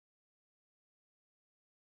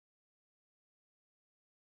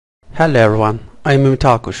Hello everyone, I am Ümit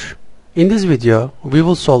Alkuş. In this video, we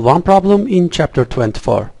will solve one problem in chapter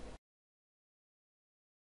 24.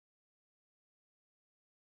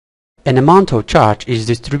 An amount of charge is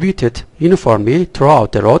distributed uniformly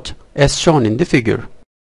throughout the rod as shown in the figure.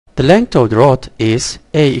 The length of the rod is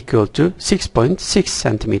A equal to 6.6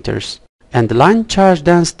 centimeters and the line charge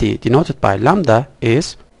density denoted by lambda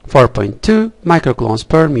is 4.2 microcoulombs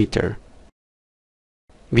per meter.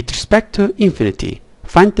 With respect to infinity,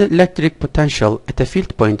 find the electric potential at a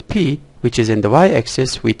field point P, which is in the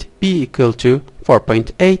y-axis with B equal to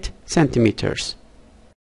 4.8 centimeters.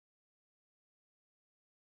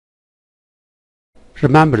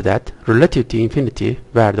 Remember that relative to infinity,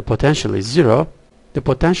 where the potential is zero, the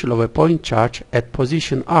potential of a point charge at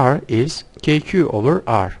position R is kq over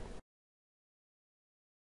R.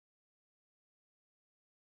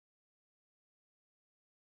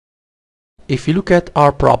 If you look at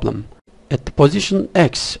our problem, at the position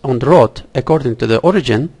x on the rod according to the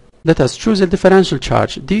origin, let us choose a differential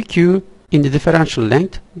charge dq in the differential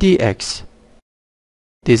length dx.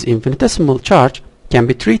 This infinitesimal charge can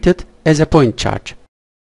be treated as a point charge.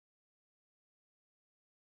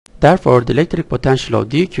 Therefore, the electric potential of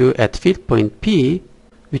dq at field point P,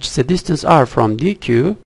 which is a distance r from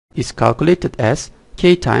dq, is calculated as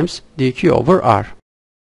k times dq over r.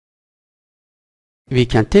 We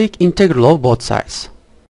can take integral of both sides.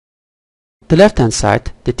 The left hand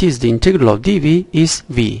side, that is the integral of dv, is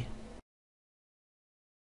v.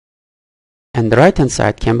 And the right hand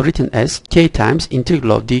side can be written as k times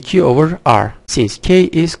integral of dq over r, since k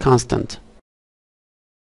is constant.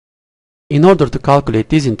 In order to calculate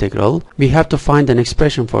this integral, we have to find an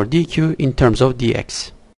expression for dq in terms of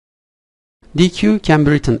dx. dq can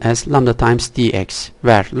be written as lambda times dx,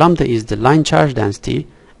 where lambda is the line charge density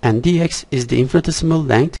and dx is the infinitesimal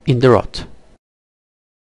length in the rod.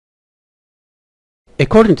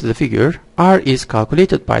 According to the figure, r is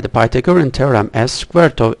calculated by the Pythagorean theorem as square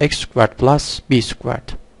root of x squared plus b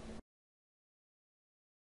squared.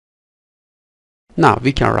 Now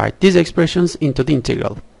we can write these expressions into the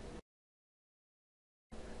integral.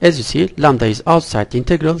 As you see, lambda is outside the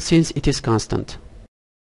integral since it is constant.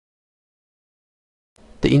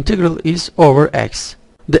 The integral is over x.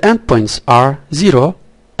 The endpoints are 0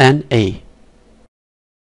 and a.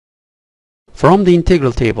 From the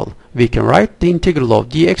integral table, we can write the integral of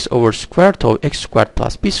dx over square root of x squared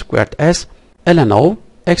plus b squared as ln of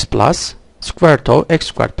x plus square root of x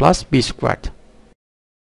squared plus b squared.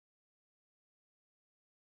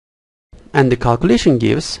 And the calculation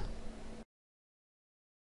gives,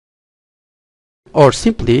 or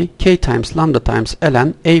simply k times lambda times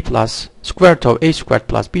ln a plus square root of a squared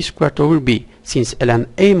plus b squared over b, since ln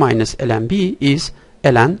a minus ln b is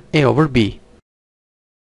ln a over b.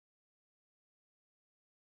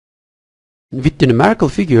 With the numerical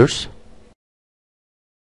figures,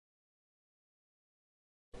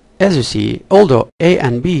 as you see, although a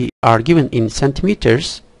and b are given in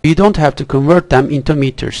centimeters, we don't have to convert them into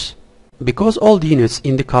meters, because all the units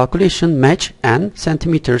in the calculation match and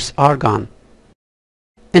centimeters are gone.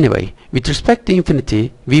 Anyway, with respect to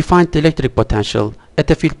infinity, we find the electric potential at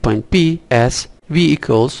the field point P as V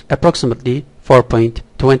equals approximately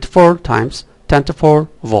 4.24 times 10 to 4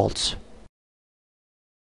 volts.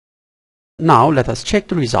 Now let us check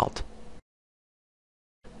the result.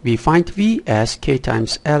 We find V as k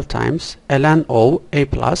times L times ln of a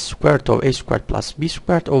plus square root of a squared plus b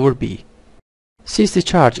squared over b. Since the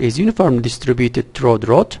charge is uniformly distributed through the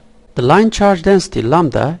rod, the line charge density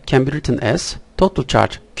lambda can be written as total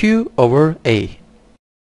charge q over a.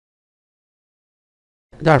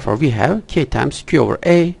 Therefore, we have k times q over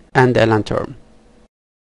a and the ln term.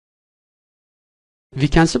 We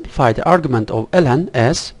can simplify the argument of ln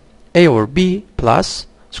as a over b plus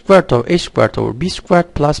square root of a squared over b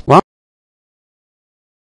squared plus 1.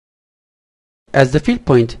 As the field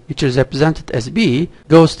point, which is represented as b,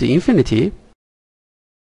 goes to infinity,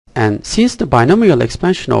 and since the binomial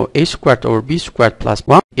expansion of a squared over b squared plus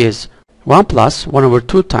 1 is 1 plus 1 over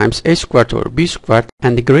 2 times a squared over b squared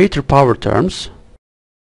and the greater power terms,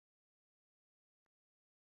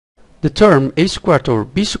 the term a squared over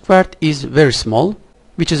b squared is very small,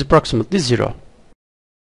 which is approximately 0.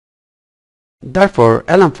 Therefore,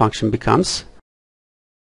 ln function becomes,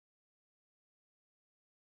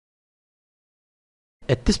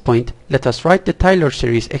 at this point, let us write the Taylor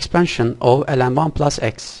series expansion of ln1 plus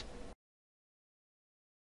x.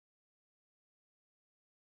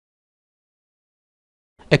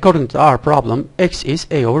 According to our problem, x is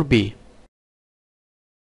a over b.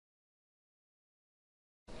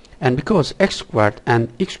 And because x squared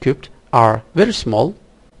and x cubed are very small,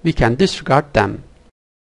 we can disregard them.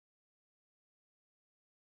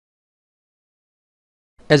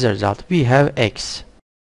 As a result, we have x,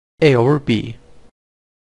 a over b.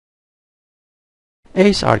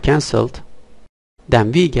 A's are cancelled,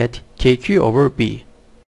 then we get kq over b.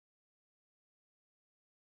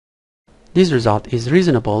 This result is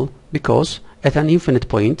reasonable because at an infinite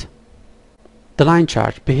point, the line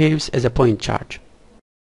charge behaves as a point charge.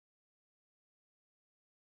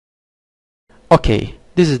 Okay,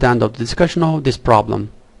 this is the end of the discussion of this problem.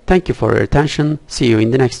 Thank you for your attention. See you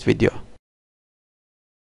in the next video.